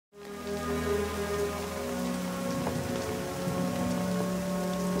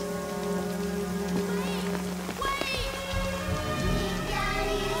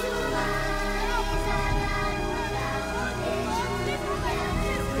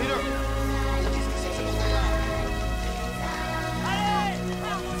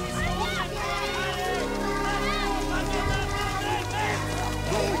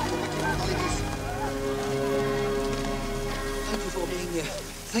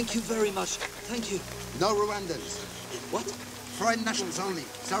Thank you very much. Thank you. No Rwandans. What? Foreign nationals only.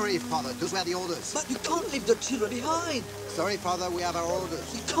 Sorry, Father. Those were the orders. But you can't leave the children behind. Sorry, Father. We have our orders.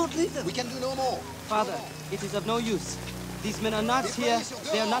 You can't leave them. We can do no more. Father, it is of no use. These men are not here.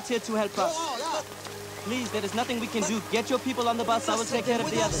 They are not here to help us. Please, there is nothing we can do. Get your people on the bus. I will take care of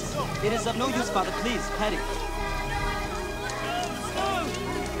the others. It is of no use, Father. Please, hurry.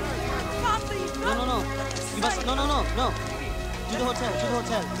 No. You must... No. To the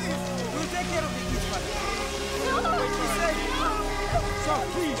hotel. We'll take care of the kids, Father. Sir,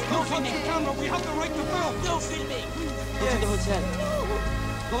 please, no filming. Camera, we have the right to film. No filming. Go to the hotel.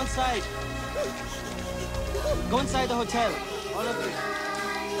 Go inside. Go inside the hotel. All of you.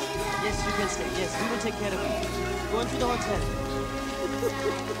 Yes, you can stay. Yes, we will take care of you. Go into the hotel.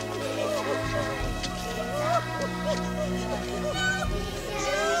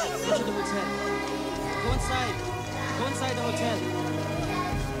 Go to the hotel. Go inside. Go inside the hotel.